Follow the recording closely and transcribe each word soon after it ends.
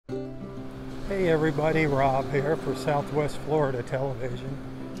Hey everybody, Rob here for Southwest Florida Television.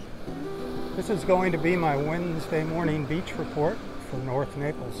 This is going to be my Wednesday morning beach report for North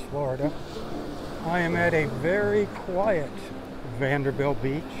Naples, Florida. I am at a very quiet Vanderbilt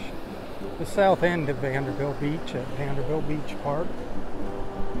Beach, the south end of Vanderbilt Beach at Vanderbilt Beach Park.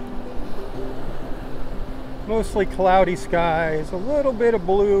 Mostly cloudy skies, a little bit of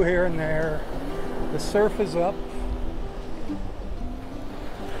blue here and there. The surf is up.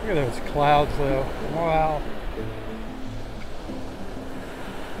 Look at those clouds though. Wow.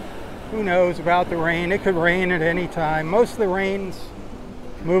 Who knows about the rain? It could rain at any time. Most of the rain's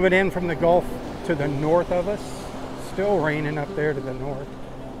moving in from the Gulf to the north of us. Still raining up there to the north.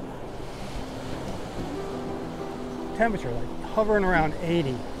 Temperature like hovering around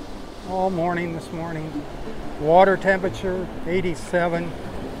 80 all morning this morning. Water temperature 87.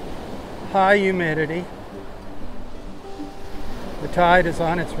 High humidity. The tide is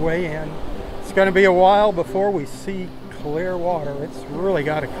on its way in. It's going to be a while before we see clear water. It's really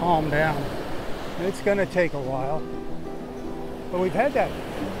got to calm down. It's going to take a while. But we've had that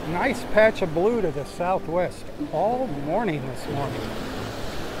nice patch of blue to the southwest all morning this morning.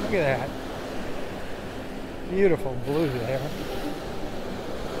 Look at that. Beautiful blue there.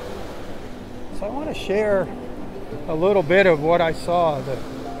 So I want to share a little bit of what I saw,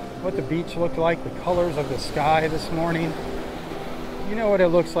 what the beach looked like, the colors of the sky this morning. You know what it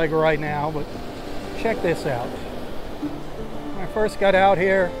looks like right now, but check this out. When I first got out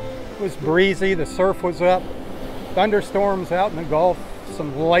here, it was breezy, the surf was up, thunderstorms out in the Gulf,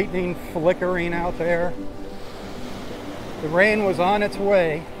 some lightning flickering out there. The rain was on its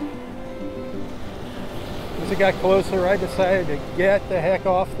way. As it got closer, I decided to get the heck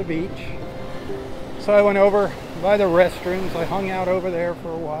off the beach. So I went over by the restrooms. I hung out over there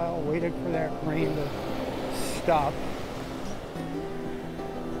for a while, waited for that rain to stop.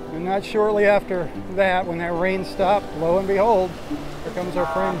 And not shortly after that, when that rain stopped, lo and behold, here comes our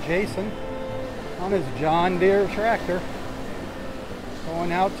friend Jason on his John Deere tractor,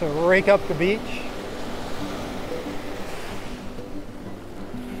 going out to rake up the beach.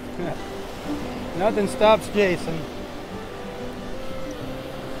 Nothing stops Jason.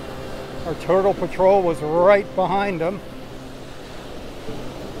 Our turtle patrol was right behind him.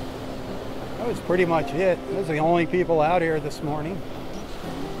 That was pretty much it. Those are the only people out here this morning.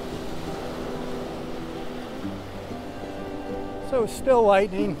 So still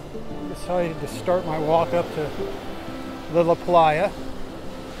lightning. Decided to start my walk up to the La Playa.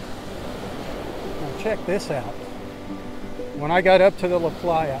 Now check this out. When I got up to the La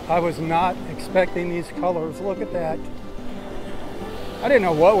Playa, I was not expecting these colors. Look at that. I didn't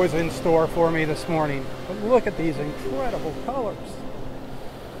know what was in store for me this morning, but look at these incredible colors.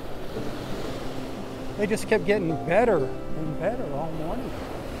 They just kept getting better and better all morning.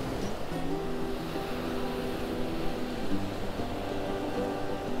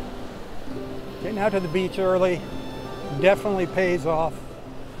 Getting out to the beach early definitely pays off.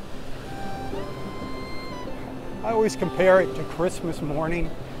 I always compare it to Christmas morning.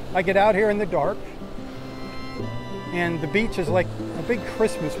 I get out here in the dark, and the beach is like a big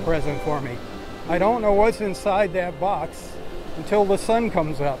Christmas present for me. I don't know what's inside that box until the sun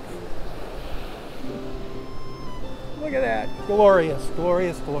comes up. Look at that. Glorious,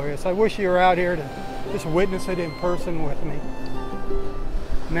 glorious, glorious. I wish you were out here to just witness it in person with me.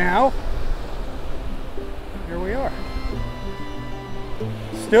 Now, here we are.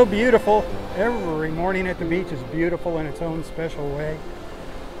 Still beautiful. Every morning at the beach is beautiful in its own special way.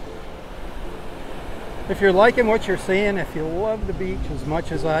 If you're liking what you're seeing, if you love the beach as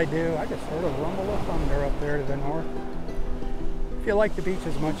much as I do, I just heard a rumble of thunder up there to the north. If you like the beach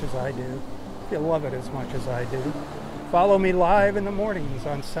as much as I do, if you love it as much as I do, follow me live in the mornings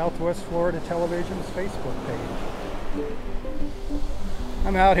on Southwest Florida Television's Facebook page.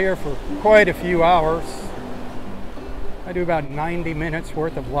 I'm out here for quite a few hours. I do about 90 minutes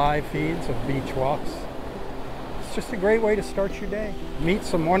worth of live feeds of beach walks. It's just a great way to start your day. Meet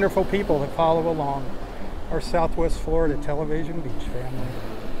some wonderful people that follow along. Our Southwest Florida Television beach family.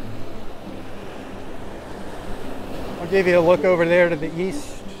 I'll give you a look over there to the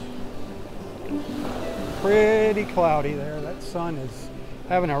east. Pretty cloudy there. That sun is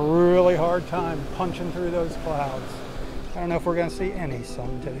having a really hard time punching through those clouds. I don't know if we're going to see any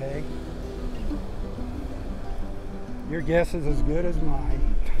sun today. Your guess is as good as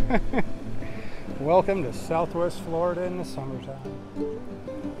mine. Welcome to Southwest Florida in the summertime.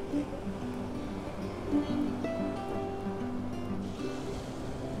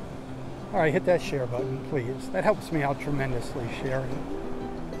 All right, hit that share button, please. That helps me out tremendously, sharing.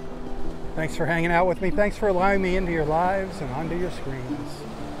 Thanks for hanging out with me. Thanks for allowing me into your lives and onto your screens.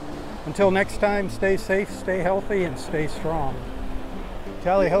 Until next time, stay safe, stay healthy, and stay strong.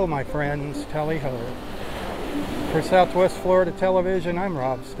 Tally-ho, my friends, tally-ho. For Southwest Florida Television, I'm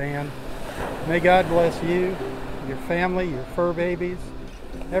Rob Stan. May God bless you, your family, your fur babies,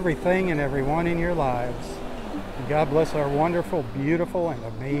 everything and everyone in your lives. And God bless our wonderful, beautiful, and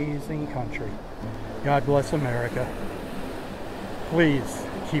amazing country. God bless America. Please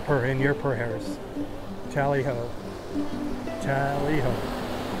keep her in your prayers. Tally-ho. Tally-ho.